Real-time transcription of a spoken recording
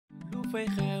fay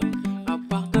xew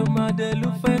appartement de lu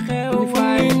fay xew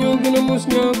waaye ñoo gën a mus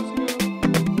ñëpp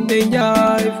ndey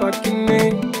njaay fakki ne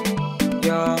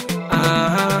yaa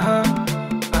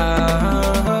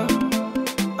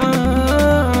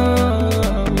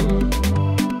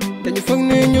dañu foog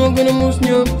ne ñoo gën a mus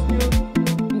ñëpp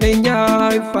ndey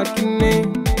njaay fakki ne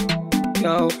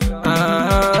yow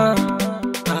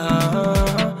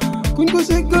kuñ ko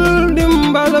sekkal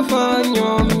dimbala fa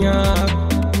ñoom ñaar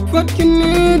fakki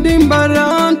ne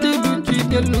dimbalante du ci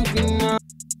dellu ginnaaw.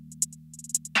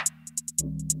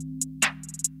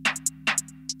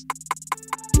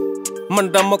 man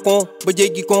dama kon ba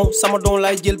jéggi kon sama doom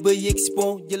laay jël ba yegg si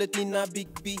pont jëlati naa big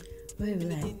bi. waay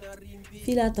waay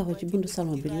fii laa taxaw ci buntu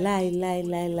salon bi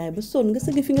laay ba sonn nga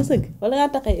sëgg fi nga sëgg wala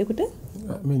ngaa taxay écouteur.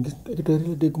 ah mais gis écouteur yi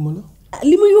la dégguma la. ah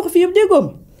li muy wax fii yëpp déggoom.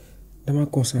 damaa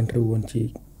concentré woon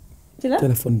ci la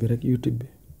téléphone bi rek YouTube bi.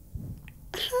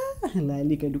 ah laay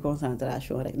lii kay du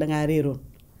concentration rek dangaa réeroon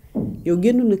yow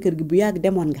génnoon na kër gi bu yàgg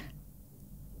demoon nga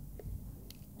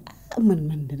ah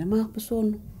man de damaa wax ba sonn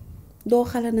doo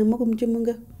xale nag magum jëmm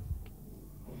nga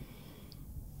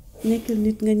nekk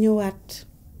nit nga ñëwaat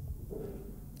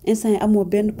instant yi amoo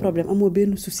benn problème amoo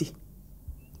benn souci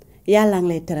yàlla ngi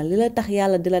lay teral li la tax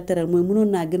yàlla di la teral mooy mënoon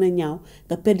naa gën a ñaaw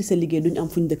nga perdre sa liggéey duñu am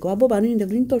fu ñu dëkk waaw boobaa nu ñu def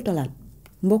lu ñu toltolaan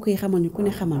mbokk yi xamal ñu ku ne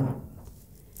xamal ñu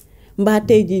mbaa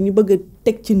tey jii ñu bëgg a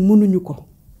teg ci mënuñu ko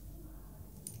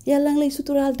yàlla ngi lay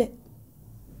suturaal de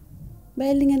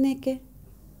bàyyi li nga nekkee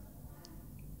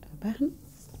baax na.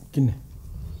 Kiné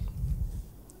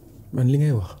man li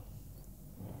ngay wax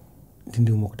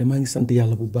dindiwuma ko te maa ngi sant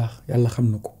yàlla bu baax yàlla xam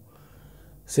na ko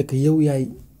c'est que yow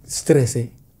yaay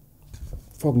stressé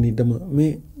foog ni dama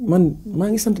mais man maa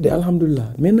ngi sant de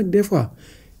alhamdulilah mais nag des fois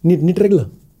nit rek la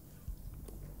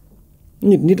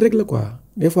nit rek la quoi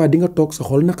des fois di nga toog sa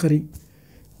xol naqari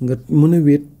nga mën a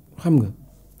wéet xam nga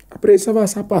après ça va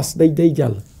ça passe day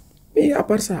jàll mais à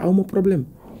part ça awma problème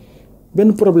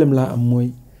benn problème laa am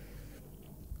mooy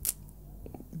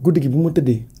guddi gi bu ma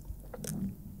tëddee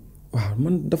waaw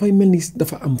man dafay mel ni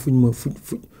dafa am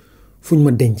fuñ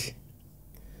ma denc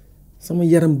sama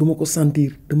yaram duma ko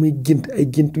sentir damay gént ay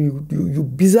gént yu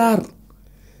bizarre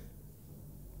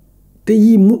te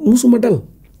yii musuma dal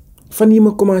fan yi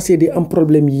ma commencé di am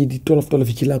problème yii di tolof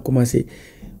yi ci laa commencé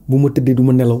bu ma tëddee du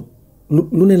ma nelaw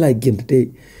lu ne laay gént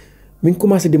te mi ngi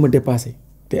commencé di ma dépassé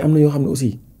te am na yoo xam ne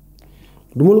aussi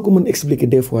du ma la ko mën expliquer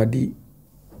des fois di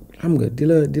xam nga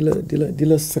di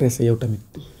la stressé yow tamit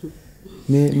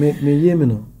mais yéeme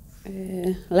na.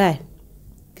 laay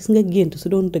gis nga gént su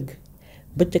doon dëgg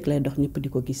bëccëg lay dox ñëpp di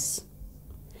ko gis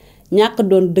ñàkk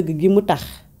doon dëgg gi mu tax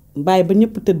bàyyi ba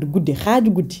ñëpp tëdd guddi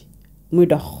xaaju guddi muy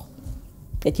dox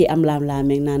te ciy am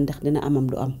laam-laamee naan ndax dina amam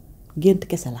du am gént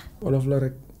kese la. wolof la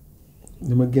rek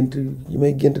li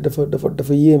may gént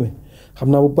dafa yéeme xam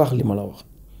naa bu baax li ma la wax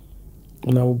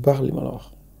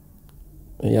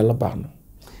yàlla baax na.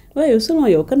 waaye selon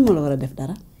yow kan moo la war a def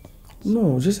dara.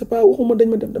 non je sais pas waxuma dañ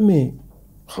ma def mais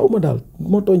xaw ma daal du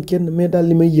ma tooñ kenn mais daal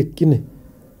li may yëg ki ne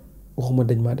waxuma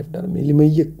dañ maa def dara mais li may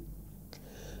yëg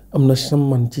am na sa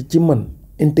man ci man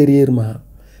intérieurement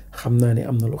xam naa ne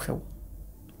am na lu xew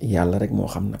yàlla rek moo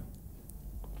xam nag.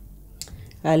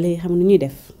 waaw léegi xam nu ñuy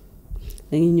def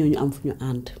dañuy ñëw ñu am fu ñu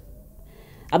ànd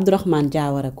Abdourahmane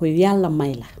Diawara ku yàlla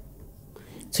may la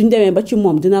suñ demee ba ci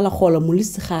moom dina la xoolal mu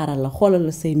list xaaral la xoolal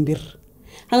la say mbir.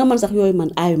 xam nga man sax yooyu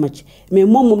man aayuma ci mais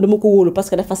moom dama ko wóolu parce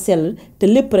que dafa sell te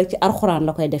lépp rek ci alxuraan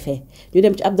la koy defee ñu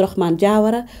dem ci Abdourahmane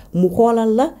Diawara mu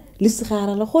xoolal la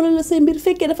listixaaral la xoolal la say mbir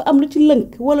fekkee dafa am lu ci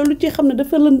lënk wala lu ci xam ne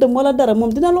dafa lëndëm wala dara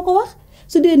moom dina la ko wax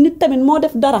su dee nit tamit moo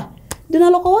def dara dina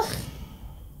la ko wax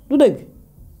du dëgg.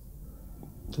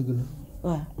 dëgg la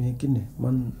waaw mais Kiné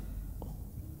man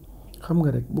xam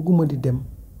nga rek bëgguma di dem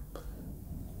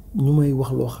ñu may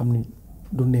wax loo xam ni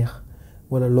du neex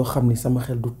wala loo xam ni sama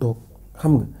xel du toog.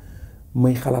 xam nga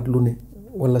may xalaat lu ne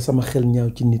walla sama xel ñaaw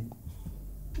ci nit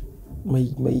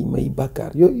may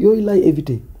bàkkaar yooyu laay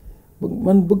éviter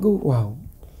man bëgg waaw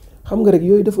xam nga rek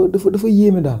yooyu dafa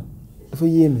yéeme daal dafa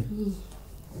yéeme.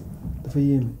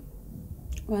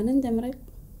 waaw nañ dem rek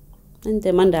nañ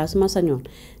dem man daal su ma sañoon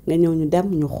nga ñëw ñu dem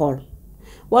ñu xool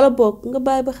walla boog nga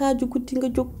bàyyi ba xaaju guddi nga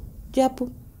jóg jàpp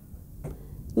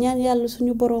ñaan yàlla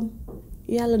suñu boroom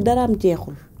yàlla daraam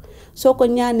jeexul soo ko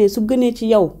ñaanee su gënee ci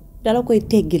yow. dala koy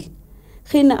teggil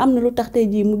xëy na am na lu tax tey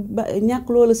jii mu ñàkk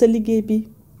loola sa liggéey bi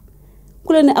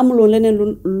ku la ne amuloon leneen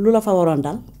lu la fa waroon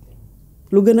dal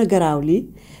lu gën a garaaw lii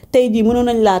tey jii mënoon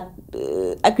nañ laa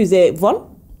accuser vol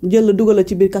jël la dugal la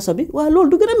ci biir kaso bi waaw loolu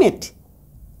du gën a metti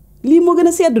lii moo gën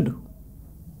a sedd du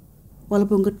wala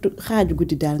boo nga xaaju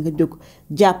guddi daal nga jóg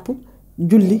jàpp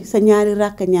julli sa ñaari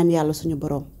ràkka ñaan yàlla suñu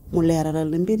borom mu leeralal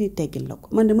la mbir yi teggil la ko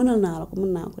man de mënal naa la ko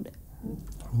mën naa ko de.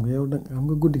 xam nga yow nag xam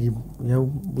nga guddi gi yow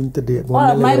buñ tëddee.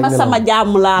 may ma sama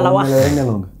jàmm laa la wax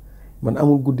nelaw nga man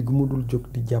amul guddi gu mu dul jóg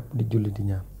di jàpp di julli di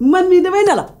ñaan. man mii damay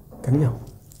nelaw. kan yow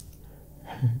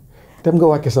dem nga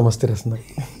wàcce sama stress nag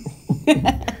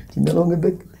ci nelaw nga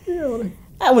dëgg yow rek.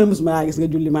 ah man mosuma laa gis nga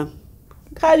julli man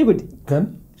xaaju guddi. kan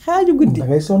xaaju guddi. da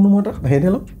ngay sonn moo tax da ngay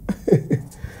nelaw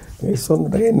da ngay sonn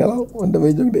da ngay nelaw man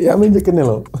damay jóg de yaa may njëkk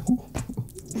nelaw.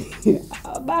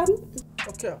 baax na.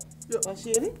 ok waa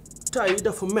chérie. tay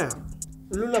dafa mer.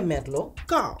 lu la metloo.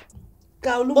 Kaaw.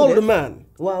 Kaaw lu mu old def man.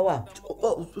 waaw waaw.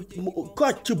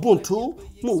 kàcc ci buntu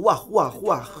mu wax.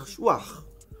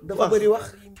 dafa bëri wax.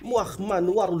 mu wax man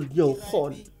warul ñëw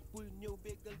xool.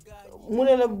 mu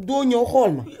ne la doo ñëw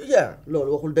xool ma. yeah.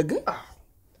 loolu waxul dëgg.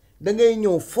 da ngay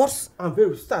ñëw force. I'm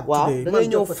very sad waaw today. da ngay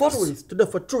ñëw dafa force.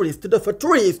 dafa touriste.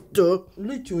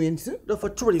 luy touriste. dafa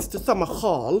touriste sama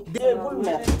xool. déedéet bul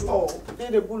mer.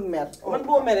 déedéet bul mer. man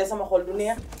boo meree sama xol du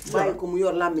neex. bàyyi ko mu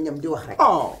yor làmmiñam di wax rek.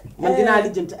 man dinaa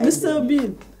lijjanti ay. Mr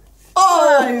Bean.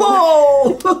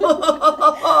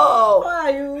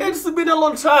 It's been a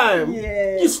long time.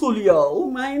 Yeah. Gisul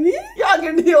yow. maa ngi nii. yaa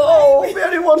ngi nii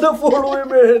very wonderful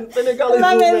women. Senegalese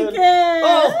women.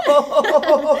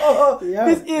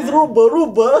 This is Ruba.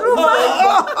 Ruba.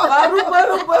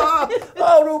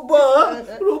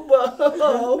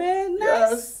 Man,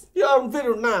 nice. You are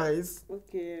very nice.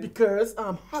 Okay. Because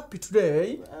I'm happy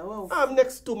today. Wow. I'm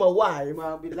next to my wife.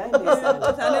 waaw bi laay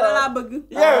laa bëgg.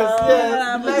 Yes.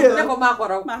 ne ko maa ko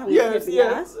raw. Yes.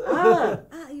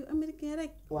 yu américain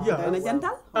rek. waaw Yeah. doy na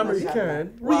jantal. American.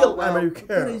 Real Très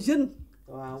American. jeune.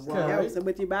 waaw yow sa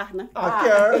bët yi baax na.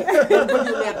 Okay. bët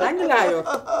yu leer ràññ laa yor.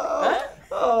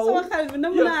 sama xarit bi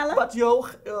nam naa la. But yow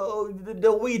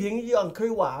the wedding yaa ngi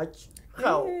koy waaj.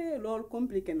 Xaw. loolu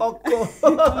compliqué na. Ok.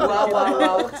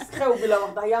 waaw xew bi la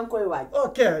wax ndax yaa ngi koy waaj.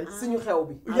 Okay. suñu xew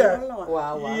bi. Yeah.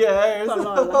 waaw. Yes. kon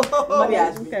loolu la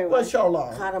mariage bi kay waaj. Mashallah.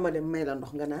 xaaral ma dem may la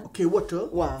ndox nga naan. Okay, water.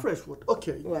 Wow. Fresh water.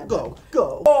 Okay. Wow.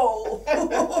 Go.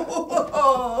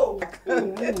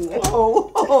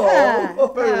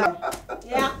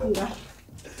 yàqu nga.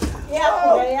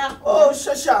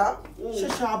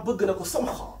 Shasha bëgg na ko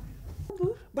sama xol.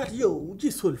 But yow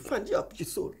gisul fan yëpp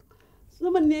gisul.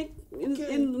 sama néeg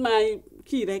in my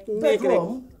kii rek néeg rek.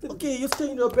 Bedroom. Okay, you stay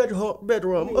in your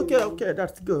bedroom. Okay,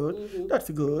 that's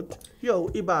good. Yow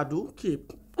Ibadu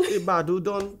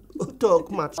don't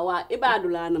talk much. waaw Ibadu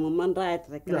laa na man right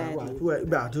rek. Yeah, right. Well,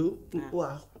 Ibadu.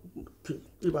 Waaw.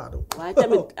 Ibadu. waaye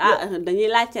tamit dañuy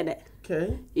laajte de. Okay.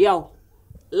 yow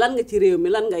lan nga ci réew mi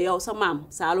lan nga yow sa maam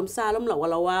Saalum la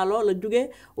wala Waalo la jóge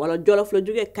wala Jolof la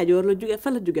jóge Kajoor la jóge fa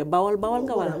la jóge Bawol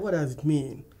nga wala. What does it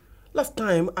mean? Last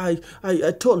time I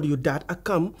told you that I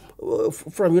come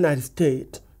from United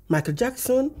States. Michael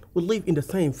Jackson will live in the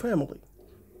same family.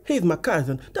 He's my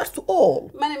cousin. That's all.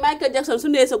 ma ne Michael Jackson su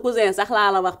nee sa cousin sax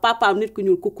laa la wax papaam nit ku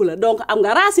ñuul kukku la donc am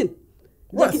nga racine.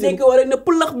 jékki-jékki war a ne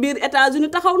pëllax biir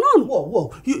États-Unis taxaw noonu.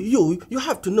 Wow. You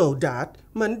have to know that.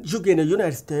 Man jóge na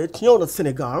United States ñëw na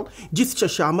Sénégal gis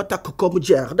Chacha ma takk ko mu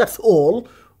jeex. That's all.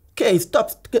 Okay, stop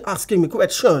asking me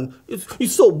question.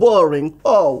 It's so boring.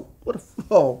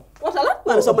 Watala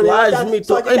man soo ma nee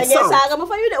soo ci tegee saaga ma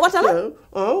fayu de watala.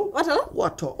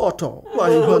 Oto. Why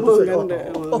you want to say oto?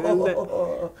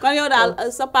 kon yow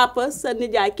daal sa papa sa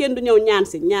nijaay kenn du ñëw ñaan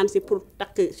si pour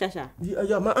takk Chacha.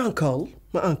 Yeah, my uncle.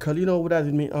 You know what does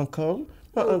it mean, uncle?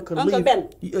 My uncle. Uncle Ben.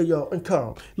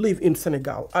 Uncle live in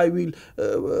Senegal. I will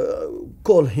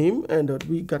call him and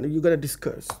you're gonna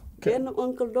discuss. Okay. benn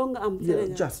uncle dong nga am. Yeah,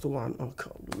 just one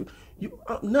uncle. You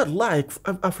are not like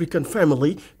African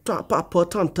family. Papa,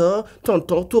 tante,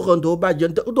 tonton, turando,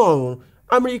 bajan. No,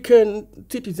 American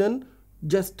citizen,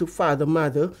 just the father,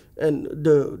 mother, and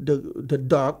the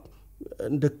dog,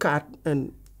 and the cat,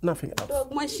 and nothing else.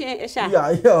 dog mooy chien et chat.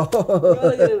 Yeah.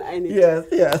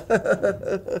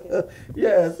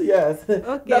 Yes.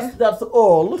 Okay. That's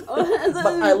all. But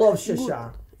I love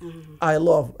Chacha. I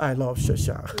love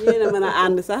Chacha. yéen a mën a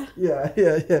ànd sax. Yeah.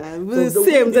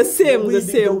 The same.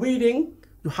 The wedding,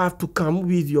 you have to come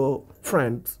with your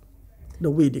friends. The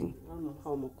wedding.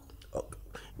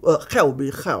 Xew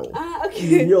bi xew. ok.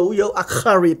 yow ak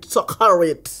xarit sa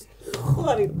xarit.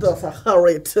 That's a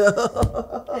xarit.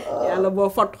 yàlla boo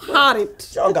fot xarit.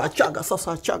 Chaga,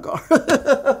 sasa chaga.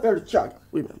 Very chaga,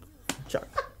 women. Chaga.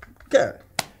 Okay.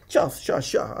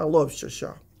 Chacha. I love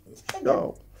Chacha.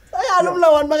 No. yaa la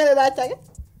woon ba nga ne daa caga.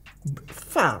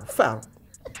 Far.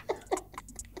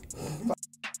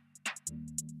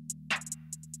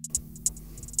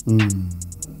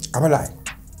 Abalaay.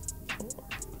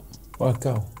 waaw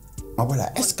Kaaw.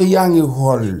 Abalaay est-ce que yaa ngi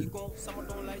xool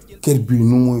kër bi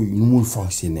nu muy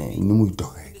fonctionner nu muy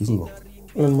doxee gis nga ko.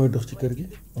 lan mooy dox ci kër gi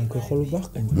maa ngi koy xool bu baax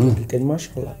kañ. kër gi kañ macha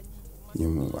allah.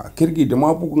 waaw kër gi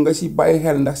damaa bëgg nga si bàyyi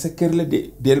xel ndax sa kër la de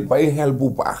del bàyyi xel bu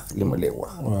baax li ma lay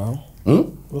wax. waaw.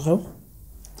 lu xew.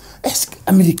 est-ce que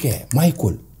américain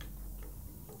Michael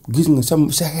gis nga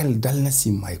sa xel dal na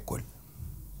si Michael.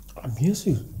 ah bien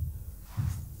sûr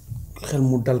xel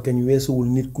mu dal kañ weesuwul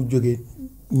nit ku jógee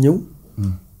ñëw.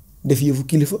 def yëfu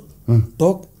kilifa.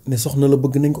 toog ne soxna la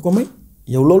bëgg nañ ko may.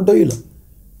 yow loolu doyu la.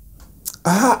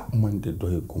 ah man de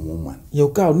doy ko moom man. yow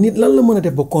Kaaw nit lan la mën a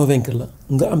def ba convaincre la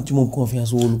nga am ci moom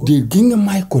confiance wóolu ko. de gi nga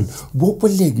Michael boobu ba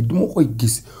léegi duma koy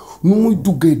gis nu muy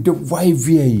duggee def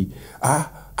va-et-vient yi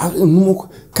ak nu ma ko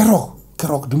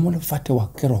keroog dama la fàtte wax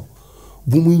keroog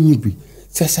bu muy ñibbi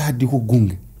c'est ça di ko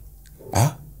gunge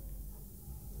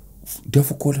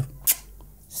defu ko def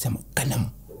sama kanam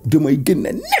damay gën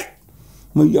a nekk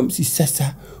ma yem si c'est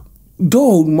ça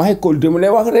doo Michael dama lay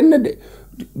wax ren na de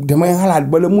damay xalaat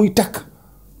bala muy takk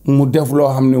mu def loo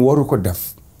xam ne waru ko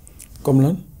def. comme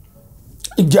lan.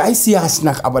 jaay science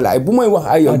nag abalaay bu may wax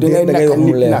ay yow. dangay nekk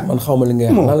nit nag man xaw ma li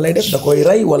ngay wax lan lay def da koy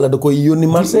rey wala da koy yónni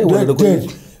marché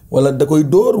wala da koy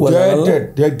dóor wala lan la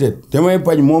déedéet damay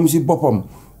bañ moom si boppam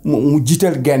mu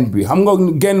jiital genn bi xam nga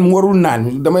genn warul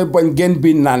naan damay bañ genn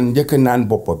bi naan njëkk naan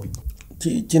boppa bi.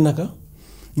 ci naka.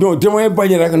 non damay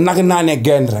bañ rek nag naane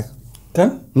genn rek.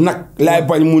 kan nag laay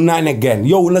bañ mu naane genn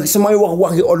yow nag samay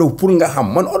waxi olof pour nga xam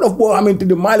man olof boo xamante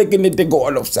ni maa la gën a dégg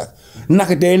olof sax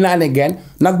nag day naane genn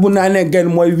nag bu naanee genn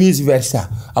mooy vice versa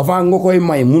avant nga koy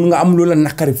may mun nga am lu la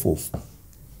nakari foofu.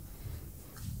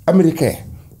 américain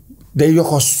day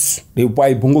yoxos day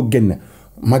bàyyi bu nga génn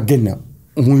ma génn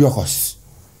mu yoxos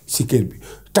si kër bi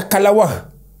takka la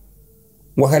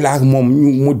waxe la ak moom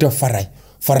mu def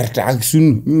farata ak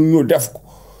suñu ñu def ko.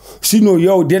 sinon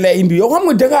yow de lay indi yow xam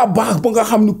nga dangaa baax ba nga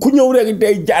xam ne ku ñëw rek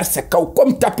day jaar sa kaw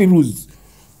comme tapis rouge.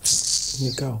 ni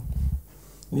Kaaw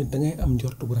nit dangay am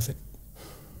njort bu rafet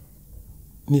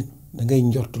nit dangay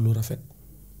njort lu rafet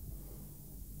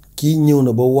kii ñëw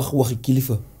na ba waxi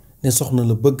kilifa ne soxna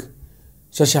la bëgg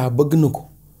Chacha bëgg na ko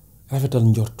rafetal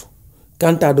njort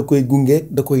kanta da koy gunge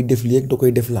da koy def lii da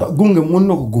koy def laa. gunge mën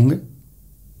na ko gunge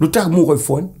lu tax mu koy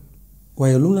foon.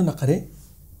 waaye lu mu la naqaree.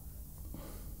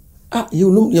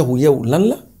 yow lan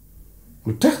la.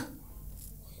 lu tax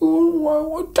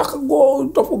waaw tax goo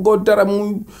dafa goo dara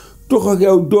muy dox ak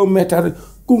yow 2 mètres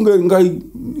ku ngay.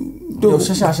 yow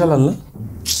sa lan la.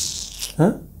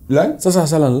 lan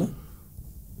sa lan la.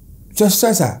 sa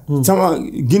sama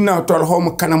ginnaaw tool xaw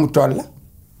ma kanamu tool la.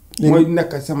 mooy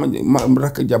nekk sama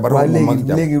rakk jabar. waaw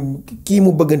léegi kii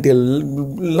mu bëgganteel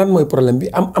lan mooy problème bi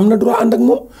am na droit ànd ak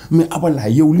moom. mais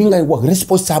abalaay yow li ngay wax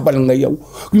responsable nga yow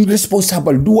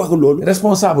responsable du wax loolu.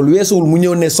 responsable weesuwul mu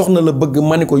ñëw ne soxna la bëgg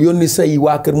ma ne ko yónni say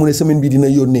waa kër mu ne semaine bi dina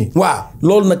yónnee. waaw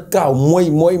loolu nag Kaaw mooy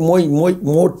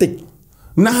moo tëj.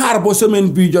 na xaar ba semaine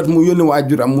bii jot mu yónni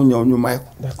waajuram mu ñëw ñu may ko.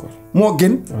 d'accord moo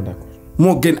gën. d'accord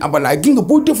moo gën abalaay gi nga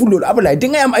boo deful loolu abalaay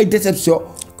dangay am ay déception.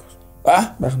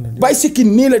 bàyyi sikkin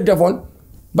nii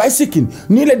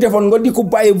la defoon nga di ko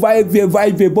bàyyi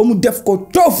vaille ba mu def ko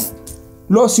toof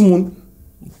loo si mun.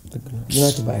 dëgg la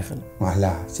dinaa ci bàyyi xel.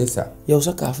 voilà c'est ça. yow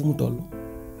sa kaa fu mu toll.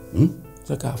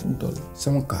 sa kaa fu mu toll.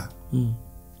 sama kaa.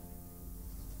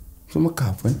 sama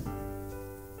kaa fan.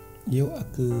 yow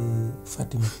ak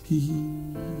Fatima.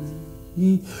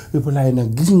 Ablaye nag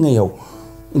gis nga yow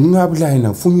nga Ablaye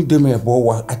nag fu ñu demee boo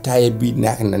wax ataaya bi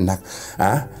neex na nag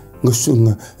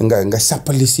nga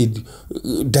sàppali si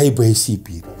day bay si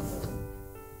biir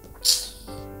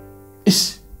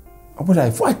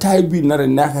Ablaye fu ataaya bi nar a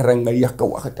neex rek nga yàq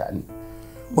waxtaan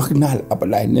wax naa la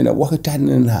Ablaye nee na waxtaan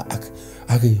naa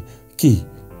ak kii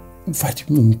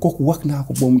Fatima moom kooku wax naa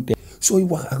ko ba mu dee sooy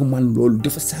wax ak man loolu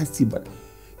dafa sensible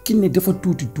ki ne dafa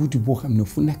tuuti boo xam ne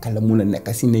fu nekk la mun a nekk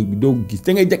si néeg bi doo gis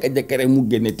da ngay jékki-jékki rek mu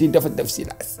génne te dafa def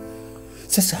silence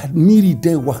c'est ça miir yi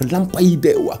day wax lampa yi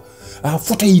day wax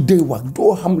photo yi day wax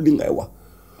doo xam li ngay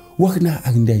wax naa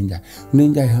ak Ndeye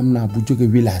Ndiaye xam naa bu jóge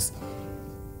village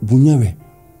bu ñëwee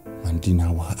man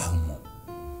dinaa wax ak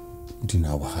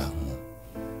moom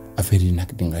affaire yi nag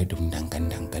dangay def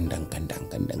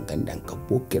ndànk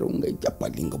boo keroog ngay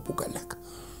jàppal li nga bugg a nag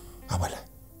abala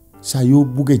saa yoo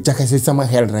buggee jakase sama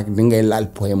xel rek dangay laal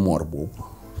point mort boobu.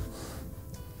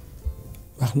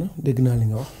 wax na dégg naa li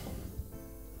nga wax.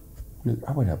 léegi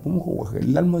abada bu ma ko waxee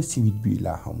lan mooy suite bi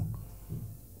laa xamul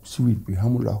suite bi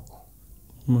xamuloo ko.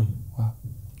 man waaw.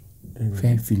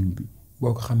 fin film bi.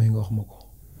 boo ko xamee nga wax ma ko.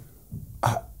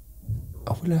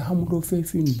 abada xamuloo fin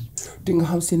film bi di nga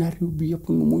xam scénario bi yëpp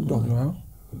nu muy dox. waaw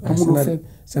amul fin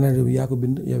scénario bi yaa ko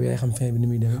bind yow yaay xam fin bi ni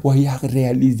muy demee. wax yaa ko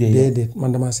réalisé. déedéet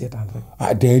man damaa seetaan rek.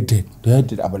 ah déedéet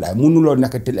Ablaye mënuloo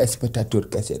nekk téléspectateur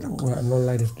kese nag. waaw loolu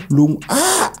laay def. lu mu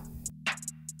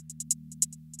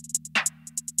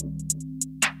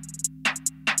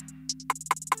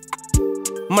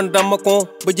man dama kon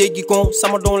ba jéggi kon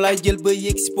sama doon laay jël ba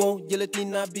yegg si pont jëlati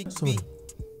naa big bi.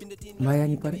 maa yaa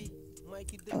ngi pare.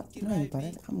 maa ngi pare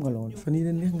xam nga loolu. fan yii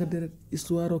de neex nga deret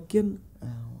histoire oo kenn.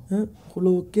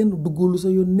 xuloo kenn duggoolu sa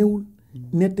yoon newul.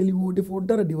 nettali woo defoo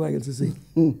dara di waajal sa sëy.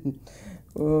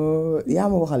 yaa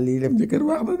ma waxal lii lépp. jëkkër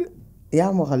wax na de.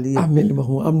 yaa ma waxal lii lépp. mel ni wax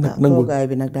moo am nag nangul toogaay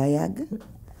bi nag daa yàgg.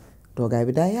 toogaay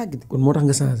bi daa yàgg de. kon moo tax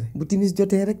nga changé. bu timis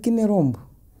jotee rek ki ne romb.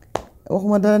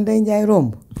 waxuma dara Ndey Njaay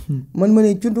romb. man ma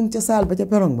ne cundung ca saal ba ca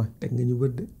perong ba. teg nga ñu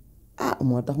bët de.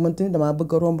 moo tax man tamit damaa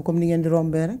bëgg a romb comme ni ngeen di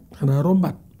rombee rek. xanaa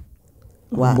rombaat.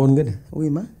 waaw bon nga de. wuy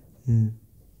ma.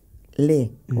 lee.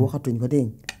 waxatuñ ko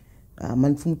dégg waaw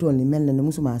man fu mu toll nii mel na ne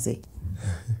musuma sëy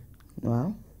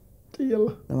waaw. te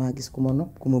yàlla. damaa gis ku ma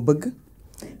nopp ku ma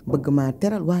bëgg maa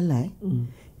teral wallaay.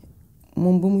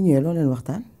 moom ba mu ñëwee loo leen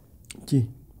waxtaan.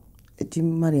 ci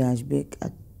mariage beeg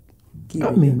ak. kii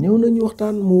mais ñëw nañu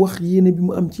waxtaan mu wax yéene bi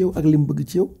mu am ci yow ak li mu bëgg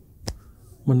ci yow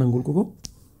ma nangul ko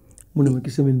mu ne ma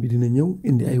ki semaine bi dina ñëw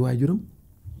indi ay waajuram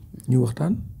ñu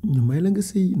waxtaan ñu may la nga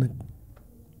sëy nag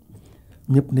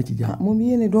ñëpp na ci jàmm. moom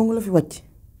yéene dong la fi wàcc.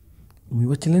 muy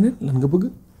wàcc leneen lan nga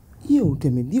bëgg. yow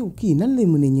tamit yow kii nan lay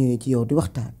mën a ñëwee ci yow di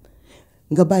waxtaan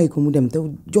nga bàyyi ko mu dem te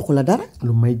joxu la dara.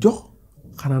 lu may jox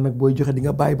xanaa nag booy joxe di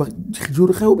nga bàyyi ba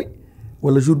jour xew bi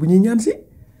wala jour bi ñuy ñaan si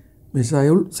mais saa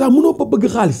yow saa mënoo ba bëgg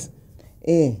xaalis.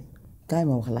 kaay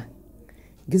ma wax la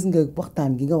gis nga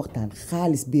waxtaan gi nga waxtaan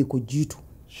xaalis bee ko jiitu.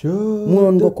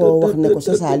 mënoon nga koo wax ne ko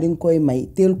sosaa li nga koy may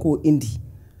teel koo indi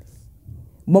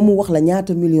ba mu wax la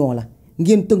ñaata million la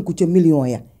ngeen tënku ca million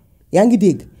ya yaa ngi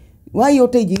dégg waaye yow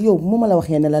tey jii yow mu ma la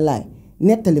waxee ne la laay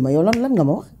nettali ma yow lan nga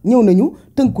ma wax ñëw nañu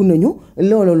tënku nañu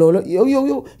loolu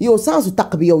yow sansu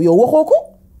taq bi yow waxoo ko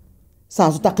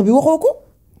sansu taq bi waxoo ko.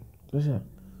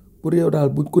 pour yow daal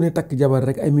bu ku ne takk jabar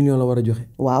rek ay million la war a joxe.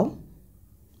 waaw.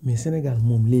 mais Sénégal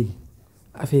moom léegi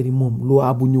affaire yi moom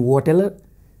loi bu ñu woote la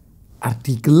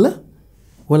article la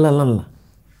wala lan la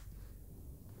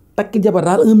takk jabar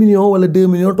daal 1 million wala 2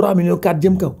 millions 3 millions 4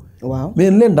 jëm kaw. waaw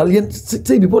mais leen daal yéen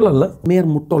sëy bi pour lan la. meer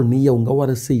mu toll ni yow nga war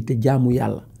a sëy te jaamu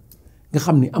yàlla nga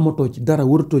xam ni amatoo ci dara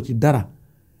waratoo ci dara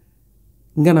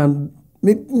nga naan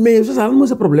mais c'est ça lan mooy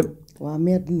sa problème. waaw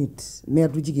meer du nit meer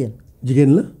du jigéen.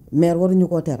 jigéen la. meer waruñu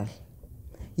koo teral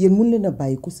yéen mun leen a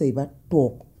bàyyi ku sëy ba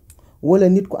toog. wala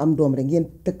nit ku am doom rek ngeen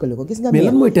tëkkale ko gis nga. mais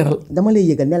lan mooy teral. dama lay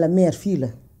yëgal ne la mère fii la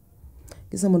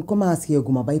gis nga man commencé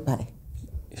gu ma bay pare.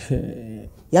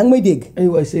 yaa ngi may dégg. ay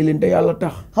waay sëy leen te yàlla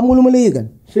tax. xam nga lu ma lay yëgal.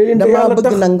 sëy leen te yàlla tax dama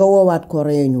bëgg nag nga woowaat ko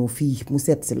réunion fii mu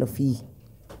seet si la fii.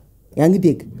 yaa ngi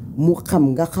dégg mu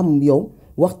nga xam yow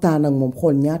waxtaan ak moom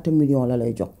xool ñaata million la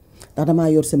lay jox ndax damaa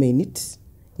yor samay nit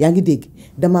yaa ngi dégg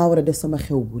damaa war a def sama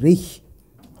xew bu rëy.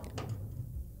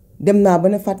 dem naa ba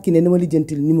ne fàtki ne ma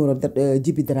lijjantil numéro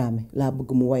Jibi Dramé laa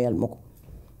bëgg mu woyal ma ko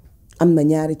am na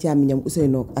ñaari càmmiñam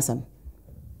Ousseynou ak Assane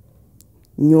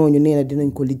ñooñu nee na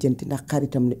dinañ ko lijjanti ndax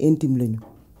xaritam la intime lañu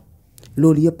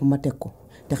loolu yëpp ma teg ko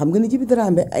te xam nga ne Jibi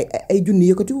Dramé ay junni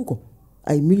yëkkatiwu ko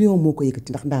ay million moo ko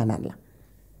yëkkati ndax ndaanaan la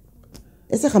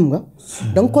est-ce que xam nga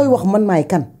danga koy wax man maay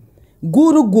kan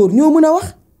góor ak góor ñoo mën a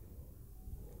wax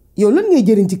yow lan ngay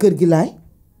jëriñ ci kër gi laay.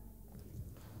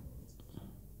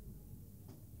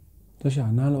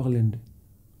 Tacha naa la wax leen de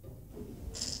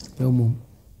yow moom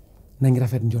nañ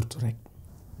rafet njortu rek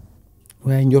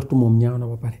waaye njortu moom ñaaw na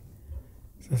ba pare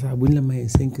c'est ça bu ñu la mayee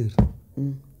 5 heures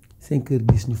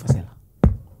 5h10 ñu fase la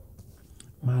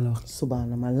maa la wax.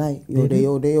 subhanallah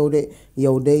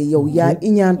yow yaa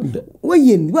iñaan waaye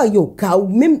yéen waaye yow kaaw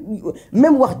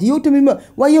même wax ji yow tamit ma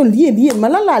waaye yow yéen ma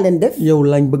lan laa leen def. yow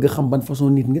lañ bëgg xam ban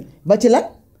façon nit nga. ba ci lan.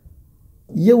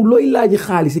 yow looy laaji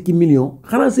xaalis ki million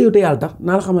xanaa sa yow te yàlla tax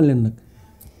naa la xamal leen nag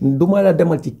du ma la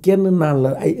demal ci kenn naan la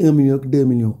ay 1 million ak 2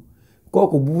 millions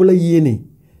kooku bu la yéenee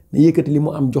na yëkkati li mu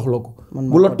am jox la ko.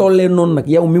 bu la tollee noonu nag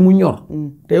yow mi mu ñor.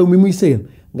 te yow mi muy sëyal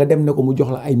nga dem ne ko mu jox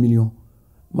la ay millions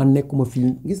man nekkuma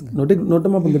fii. gis nga non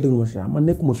dama bëgg nga déglu ma si man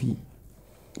nekkuma fii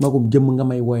ma ko jëmm nga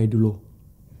may wooye di loo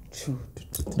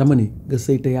dama ne nga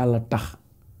sëy te yàlla tax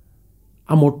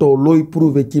amatoo looy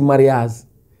prouver ci mariage.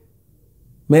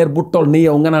 mère bu toll ni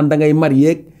yow nga naan dangay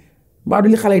marié mbaa du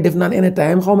li xale yi def naan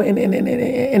anytime xaw ma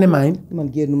anytime. man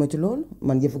génnuma ci loolu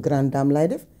man yëfu grande dame lay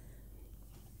def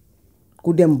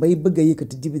ku dem bay bëgg a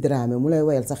yëkkati Jibi Dramé mu lay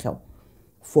woyal sa xew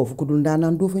foofu ku dul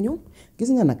naan doo fa ñëw gis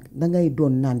nga nag dangay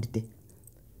doon nandite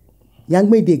yaa ngi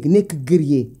may dégg nekk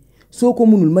guerrier soo ko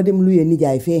mënul ma dem luyee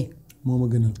nijaay fee. moo ma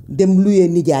gënal dem luyee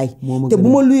nijaay te bu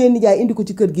ma luyee nijaay indi ko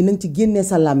ci kër gi na nga ci génnee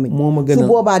sa làmmiñ moo ma gënal su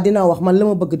boobaa dina wax man la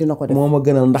ma bëgg dina ko def moo ma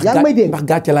gënal ndax yaa ngi may dégg ndax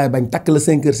gàcce laay bañ takk la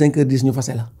 5h 10 ñu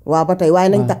fase la waaw ba tey waaye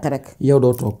nañ takk rek yow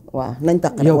doo toog waaw nañ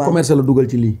takk rek yow waaw commerce la dugal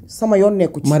ci lii sama yoon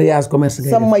nekku ci mariage commerce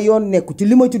ngay sama yoon nekku ci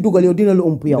li ma ci dugal yow dina la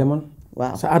ump yow demal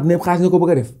waaw sa àdduna yëpp xaalis nga ko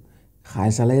bëgg a def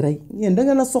xaalis sa lay rey yéen da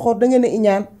ngeen a soxor da ngeen a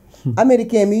iñaan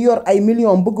américain mi yor ay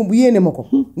millions bëgg bu yéene ma ko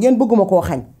ngeen bëgguma koo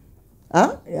xañ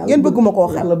ngeen bëgguma koo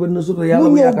xañ yàlla bëgg na sutura yàlla mu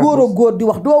bu ñëw yaakaar góor a góor di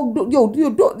wax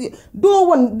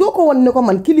doo ko wan ne ko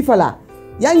man kilifa laa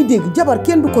yaa ngi dégg jabar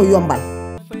kenn du ko yombal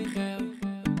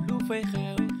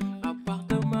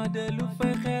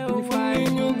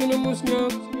ñoo gën a mus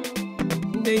ñëpp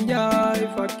Ndey Njaay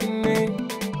fucking me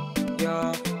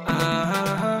yaa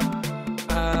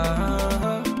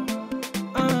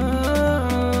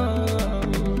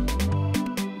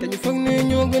dañu foog ne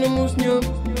ñoo gën a mus ñëpp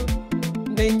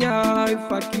Ndey Njaay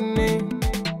fucking me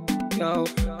yow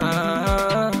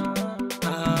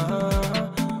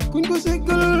kuñ ko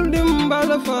sekkal dem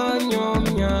bala fa ñoom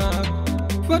ñaar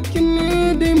fucking me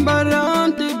di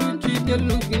mbarante du ci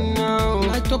dellu ginnaaw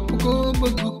ay topp ko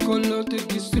bëgg ko loo te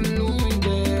gisul lu muy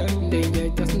dee Ndey Njaay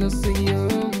tas na sa yow